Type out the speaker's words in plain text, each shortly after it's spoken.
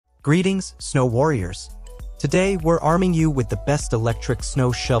Greetings, snow warriors. Today, we're arming you with the best electric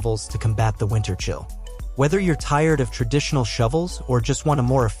snow shovels to combat the winter chill. Whether you're tired of traditional shovels or just want a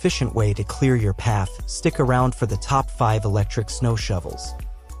more efficient way to clear your path, stick around for the top 5 electric snow shovels.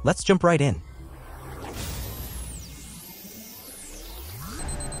 Let's jump right in.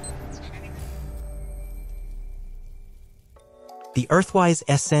 The Earthwise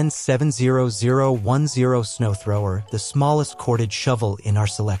SN70010 Snow Thrower, the smallest corded shovel in our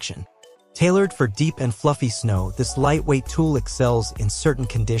selection. Tailored for deep and fluffy snow, this lightweight tool excels in certain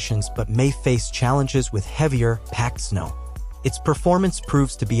conditions but may face challenges with heavier, packed snow. Its performance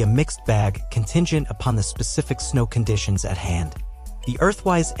proves to be a mixed bag, contingent upon the specific snow conditions at hand. The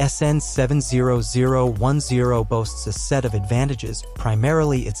Earthwise SN70010 boasts a set of advantages,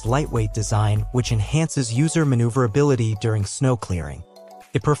 primarily its lightweight design, which enhances user maneuverability during snow clearing.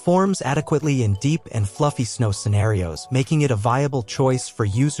 It performs adequately in deep and fluffy snow scenarios, making it a viable choice for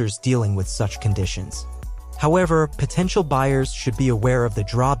users dealing with such conditions. However, potential buyers should be aware of the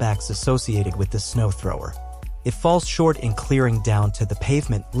drawbacks associated with the snow thrower. It falls short in clearing down to the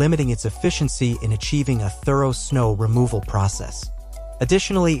pavement, limiting its efficiency in achieving a thorough snow removal process.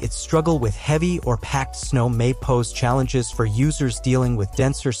 Additionally, its struggle with heavy or packed snow may pose challenges for users dealing with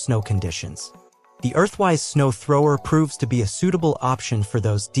denser snow conditions. The Earthwise Snow Thrower proves to be a suitable option for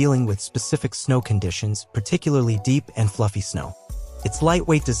those dealing with specific snow conditions, particularly deep and fluffy snow. Its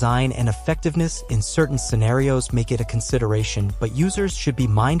lightweight design and effectiveness in certain scenarios make it a consideration, but users should be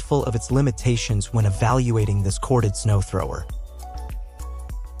mindful of its limitations when evaluating this corded snow thrower.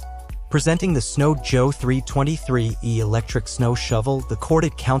 Presenting the Snow Joe 323E electric snow shovel, the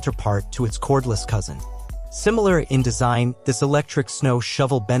corded counterpart to its cordless cousin. Similar in design, this electric snow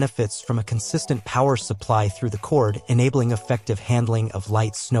shovel benefits from a consistent power supply through the cord, enabling effective handling of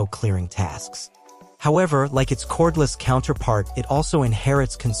light snow clearing tasks. However, like its cordless counterpart, it also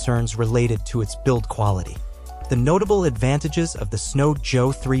inherits concerns related to its build quality. The notable advantages of the Snow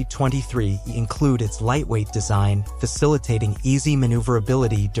Joe 323 include its lightweight design, facilitating easy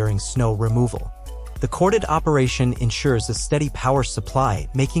maneuverability during snow removal. The corded operation ensures a steady power supply,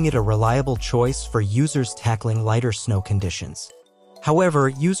 making it a reliable choice for users tackling lighter snow conditions. However,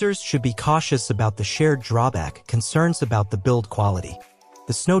 users should be cautious about the shared drawback, concerns about the build quality.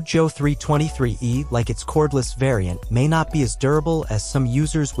 The Snow Joe 323E, like its cordless variant, may not be as durable as some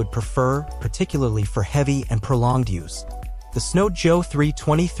users would prefer, particularly for heavy and prolonged use. The Snow Joe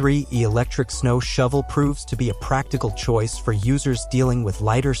 323E electric snow shovel proves to be a practical choice for users dealing with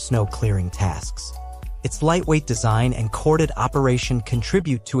lighter snow clearing tasks. Its lightweight design and corded operation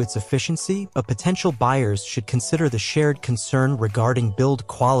contribute to its efficiency, but potential buyers should consider the shared concern regarding build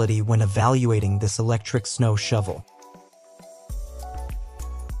quality when evaluating this electric snow shovel.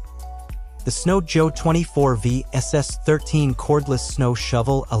 The Snow Joe 24V SS13 cordless snow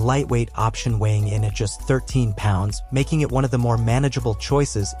shovel, a lightweight option weighing in at just 13 pounds, making it one of the more manageable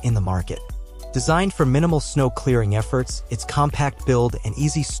choices in the market. Designed for minimal snow clearing efforts, its compact build and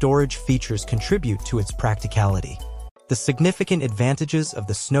easy storage features contribute to its practicality. The significant advantages of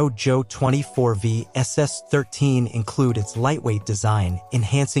the Snow Joe 24V SS13 include its lightweight design,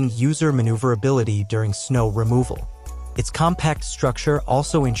 enhancing user maneuverability during snow removal. Its compact structure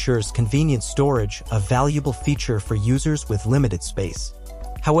also ensures convenient storage, a valuable feature for users with limited space.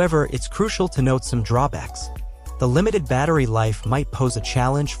 However, it's crucial to note some drawbacks. The limited battery life might pose a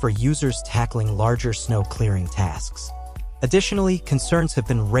challenge for users tackling larger snow clearing tasks. Additionally, concerns have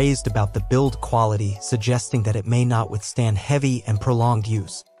been raised about the build quality, suggesting that it may not withstand heavy and prolonged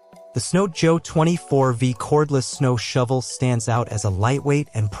use. The Snow Joe 24V cordless snow shovel stands out as a lightweight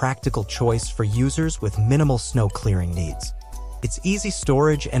and practical choice for users with minimal snow clearing needs. Its easy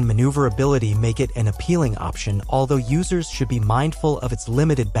storage and maneuverability make it an appealing option, although users should be mindful of its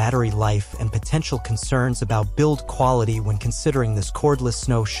limited battery life and potential concerns about build quality when considering this cordless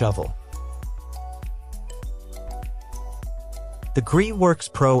snow shovel. The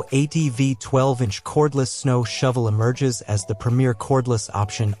Greeworks Pro ATV 12-inch cordless snow shovel emerges as the premier cordless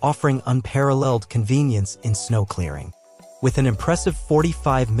option, offering unparalleled convenience in snow clearing. With an impressive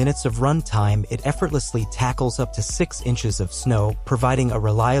 45 minutes of runtime, it effortlessly tackles up to 6 inches of snow, providing a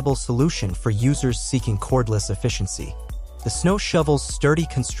reliable solution for users seeking cordless efficiency. The snow shovel's sturdy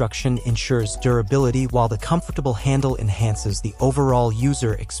construction ensures durability, while the comfortable handle enhances the overall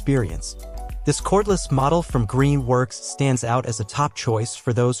user experience. This cordless model from Greeworks stands out as a top choice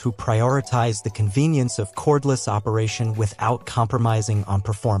for those who prioritize the convenience of cordless operation without compromising on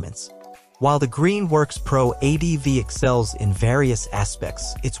performance. While the Greeworks Pro ATV excels in various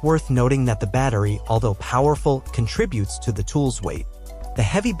aspects, it's worth noting that the battery, although powerful, contributes to the tool's weight. The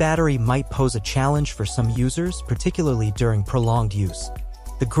heavy battery might pose a challenge for some users, particularly during prolonged use.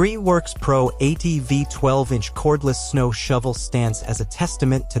 The Greenworks Pro ATV 12-inch cordless snow shovel stands as a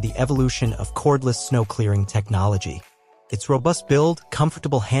testament to the evolution of cordless snow clearing technology. Its robust build,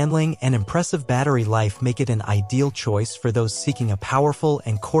 comfortable handling, and impressive battery life make it an ideal choice for those seeking a powerful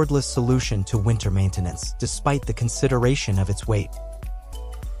and cordless solution to winter maintenance, despite the consideration of its weight.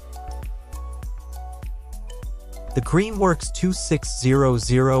 The Greenworks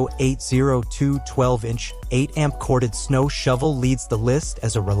 2600802 12-inch, 8-amp corded snow shovel leads the list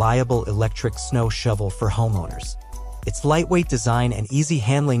as a reliable electric snow shovel for homeowners. Its lightweight design and easy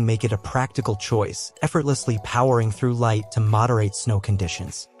handling make it a practical choice, effortlessly powering through light to moderate snow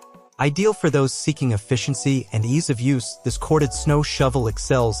conditions. Ideal for those seeking efficiency and ease of use, this corded snow shovel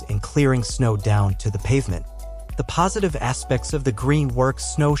excels in clearing snow down to the pavement. The positive aspects of the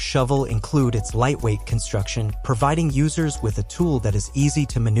Greenworks snow shovel include its lightweight construction, providing users with a tool that is easy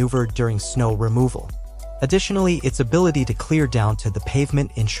to maneuver during snow removal. Additionally, its ability to clear down to the pavement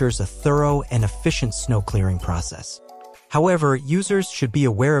ensures a thorough and efficient snow clearing process. However, users should be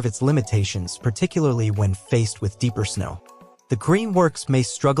aware of its limitations, particularly when faced with deeper snow. The Greenworks may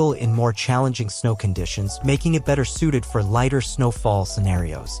struggle in more challenging snow conditions, making it better suited for lighter snowfall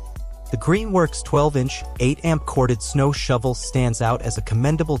scenarios. The Greenworks 12-inch, 8-amp corded snow shovel stands out as a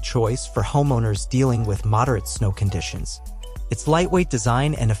commendable choice for homeowners dealing with moderate snow conditions. Its lightweight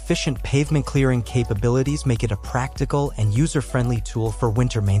design and efficient pavement clearing capabilities make it a practical and user-friendly tool for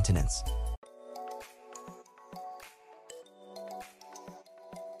winter maintenance.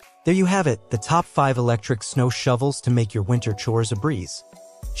 There you have it, the top 5 electric snow shovels to make your winter chores a breeze.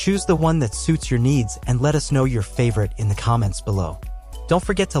 Choose the one that suits your needs and let us know your favorite in the comments below. Don't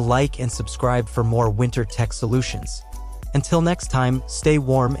forget to like and subscribe for more winter tech solutions. Until next time, stay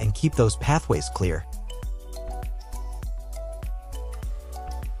warm and keep those pathways clear.